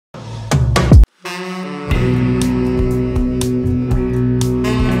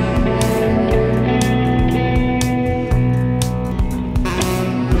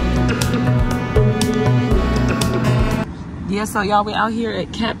so y'all, we out here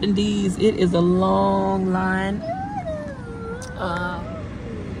at Captain D's. It is a long line.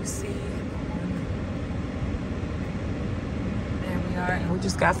 You see, there we are, and we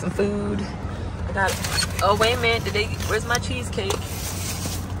just got some food. I got, oh wait a minute, where's my cheesecake?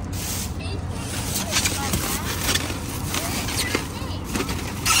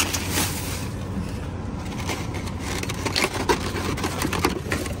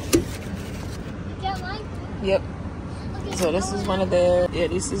 Yep. So this is one of their, yeah,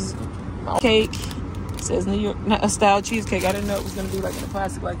 this is my cake. It says New York style cheesecake. I didn't know it was gonna be like in a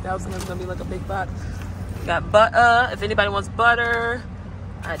plastic like that. I was thinking it was gonna be like a big box. Got butter, if anybody wants butter.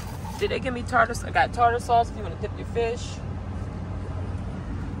 Did they give me tartar? I got tartar sauce if you wanna dip your fish.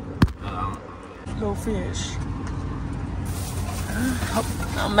 No fish.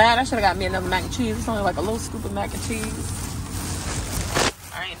 I'm mad, I should've got me another mac and cheese. It's only like a little scoop of mac and cheese.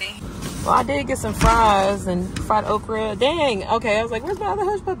 Well, I did get some fries and fried okra. Dang, okay, I was like, where's my other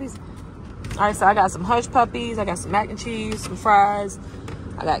hush puppies? All right, so I got some hush puppies. I got some mac and cheese, some fries.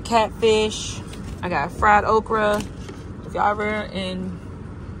 I got catfish. I got fried okra. If y'all ever in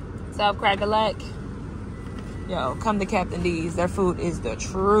South Crack-a-Lack, yo, come to Captain D's. Their food is the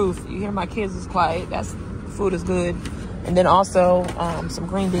truth. You hear my kids is quiet. That's, food is good. And then also some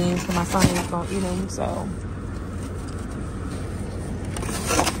green beans because my son is gonna eat them, so.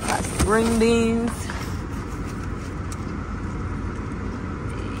 Green beans,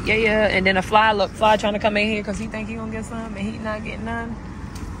 yeah, and then a fly trying to come in here because he think he gonna get some and he not getting none.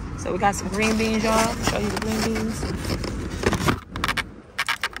 So we got some green beans, y'all. Show you the green beans.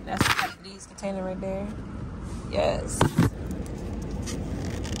 That's the Captain D's container right there. Yes.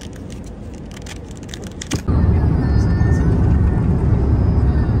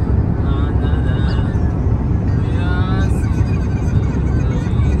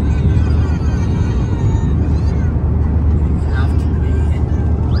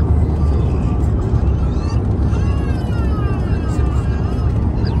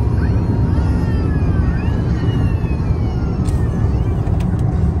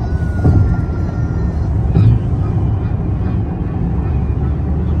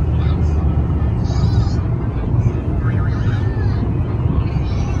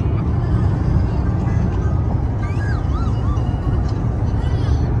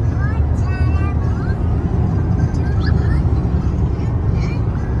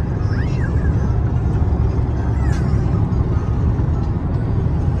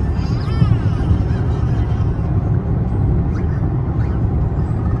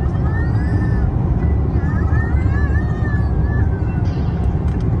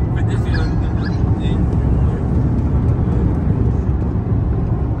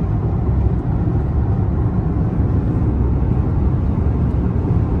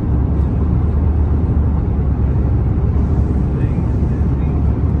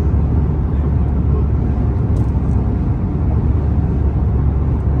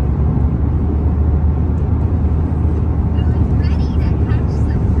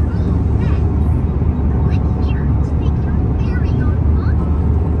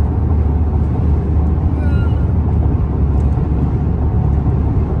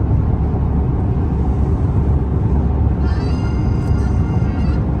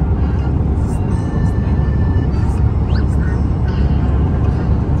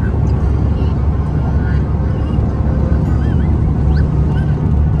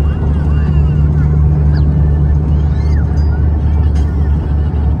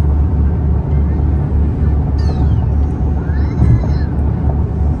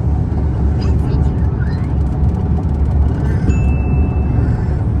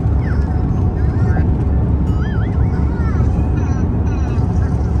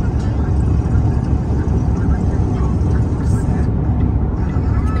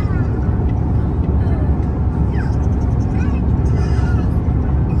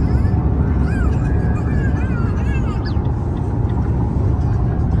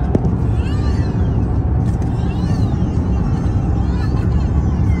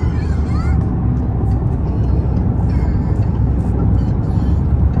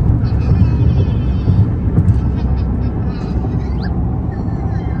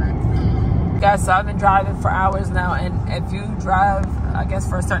 Guys, so I've been driving for hours now, and if you drive, I guess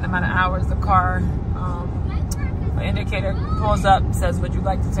for a certain amount of hours, the car, the indicator pulls up and says, would you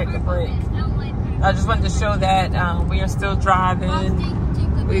like to take a break? I just wanted to show that we are still driving.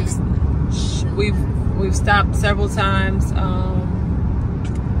 We've stopped several times.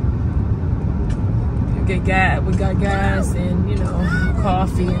 We got gas and, you know,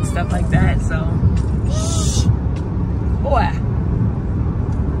 coffee and stuff like that. So, boy.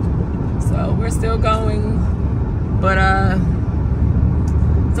 So we're still going, but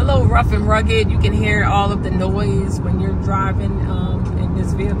rough and rugged. You can hear all of the noise when you're driving in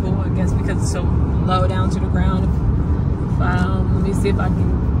this vehicle, I guess because it's so low down to the ground. Let me see if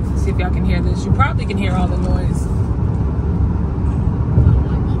y'all can hear this. You probably can hear all the noise.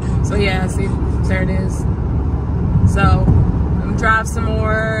 So yeah, see, there it is. So I'm gonna drive some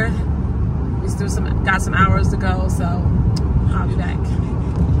more. We still got some hours to go, so I'll be back.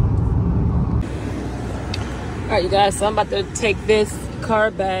 All right, you guys, so I'm about to take this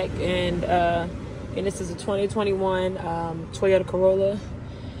car back, and this is a 2021 Toyota Corolla.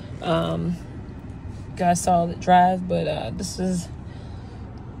 Guys saw it drive, but this is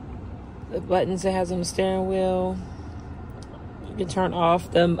the buttons it has on the steering wheel. You can turn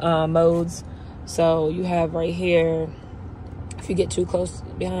off the modes. So you have right here, if you get too close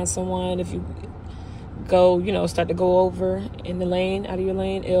behind someone, if you go, you know, start to go over in the lane, out of your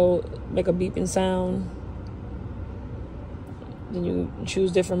lane, it'll make a beeping sound. Then you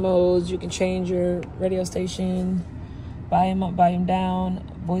choose different modes. You can change your radio station, volume up, volume down,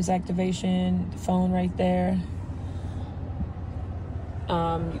 voice activation, the phone right there.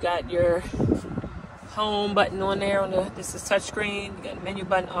 You got your home button on there. This is touchscreen. You got menu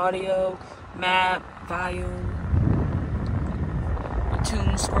button, audio, map, volume,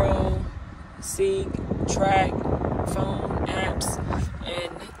 tune, scroll, seek, track, phone, apps,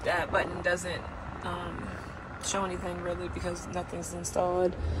 and that button doesn't show anything really because nothing's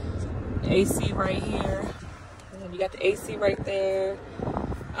installed. AC right here. You got the AC right there.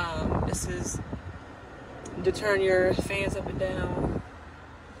 This is to turn your fans up and down.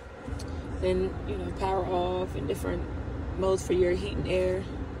 Then, you know, power off, and different modes for your heat and air.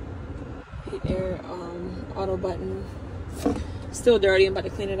 Heat and air, auto button. Still dirty, I'm about to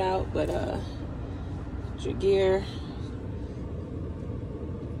clean it out, but your gear,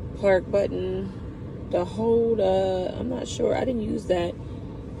 park button, the hold, I'm not sure, I didn't use that.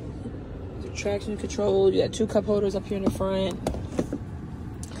 The traction control, you got 2 cup holders up here in the front.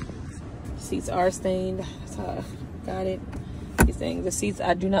 Seats are stained, that's how I got it. These things, the seats,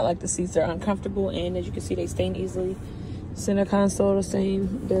 I do not like the seats, they're uncomfortable, and as you can see, they stain easily. Center console, the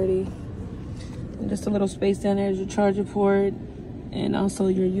same, dirty. And just a little space down there is your charger port, and also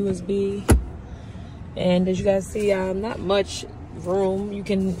your USB. And as you guys see, not much room. You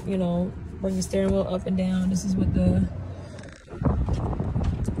can, you know, bring your steering wheel up and down. This is what the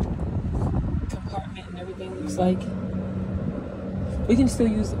compartment and everything looks like. We can still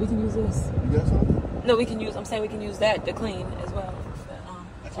use, we can use this. You got something? No, we can use, I'm saying we can use that to clean as well.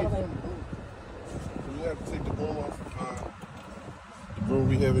 I can't find the broom. We have to take the broom off the broom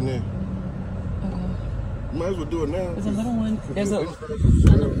we have in there. Okay. You might as well do it now. There's a little one. There's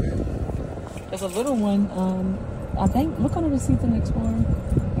a little one. I think, look under the seats in the Explorer.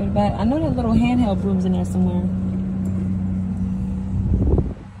 Right back. I know that little handheld broom's in there somewhere.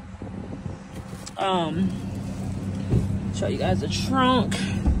 Show you guys the trunk.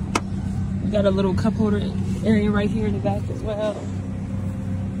 We got a little cup holder area right here in the back as well.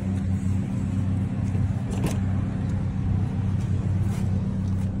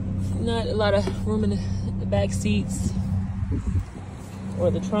 Not a lot of room in the back seats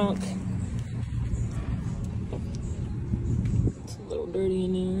or the trunk. It's a little dirty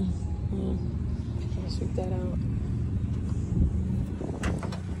in there. I'll sweep that out.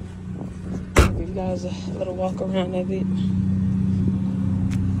 I'll give you guys a little walk around of it.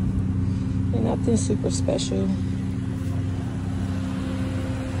 And nothing super special.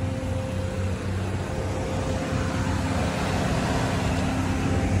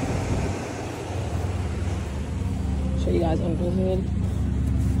 Show you guys under the hood.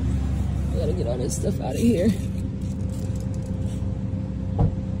 I gotta get all this stuff out of here.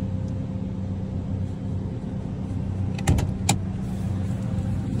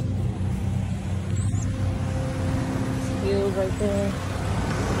 Wheels right there.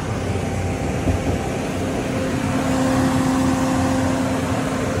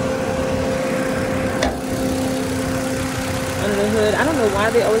 Under the hood. I don't know why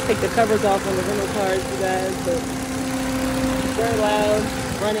they always take the covers off on the rental cars, you guys, but it's very loud,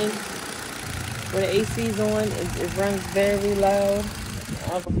 running. When the AC's on, it runs very loud.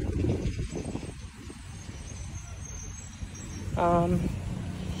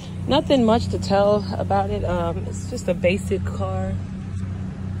 Nothing much to tell about it. It's just a basic car.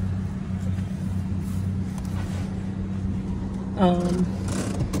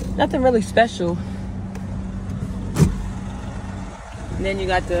 Nothing really special. And then you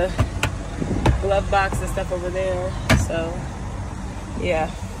got the glove box and stuff over there. So, yeah.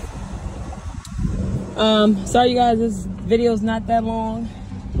 Sorry you guys, this video's not that long,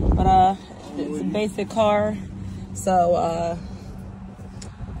 but it's a basic car. So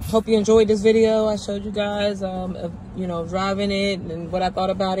hope you enjoyed this video. I showed you guys, you know, driving it and what I thought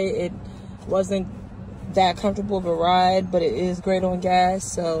about it. It wasn't that comfortable of a ride, but it is great on gas,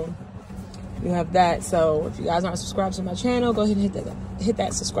 so you have that. So if you guys aren't subscribed to my channel, go ahead and hit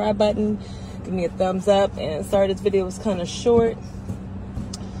that subscribe button. Give me a thumbs up. And sorry, this video was kind of short,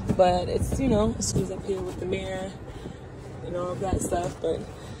 but it's, you know, it screws up here with the mirror and all of that stuff. But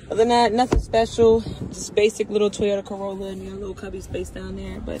other than that, nothing special. Just basic little Toyota Corolla and your little cubby space down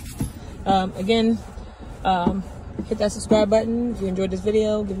there. But again, hit that subscribe button. If you enjoyed this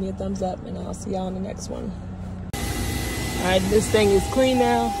video, give me a thumbs up, and I'll see y'all in the next one. All right, this thing is clean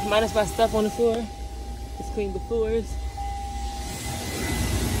now, minus my stuff on the floor. It's cleaned the floors.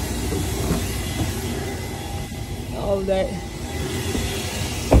 All of that.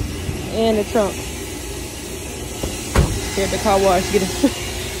 And the trunk. Here at the car wash, get a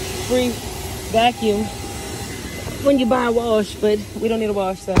free vacuum when you buy a wash, but we don't need a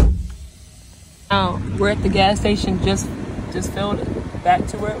wash, so. Now, we're at the gas station, just filled it back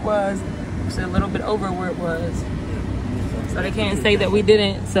to where it was. It's a little bit over where it was. So they can't say that we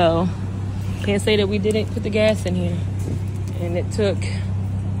didn't, so can't say that we didn't put the gas in here. And it took,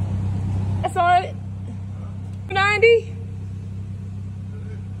 that's all right, 90?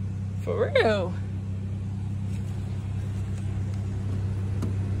 For real.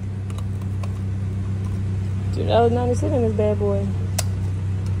 $2.96 in this bad boy.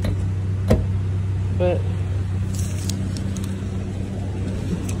 But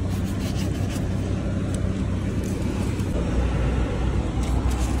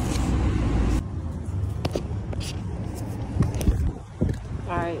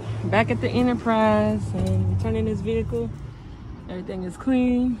alright, back at the Enterprise and returning this vehicle. Everything is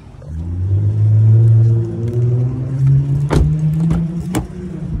clean.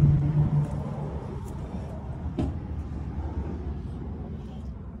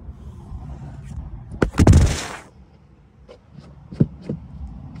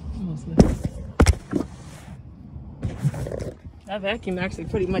 That vacuum actually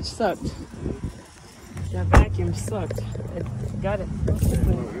pretty much sucked. That vacuum sucked. It got it.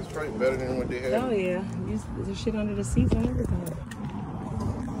 It's probably better than what they had. Oh yeah, use the shit under the seats and everything.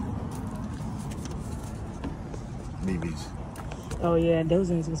 BBs. Oh yeah, those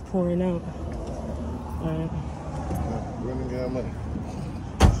things was pouring out. Alright. Running out money.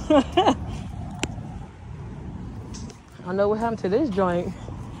 I don't know what happened to this joint.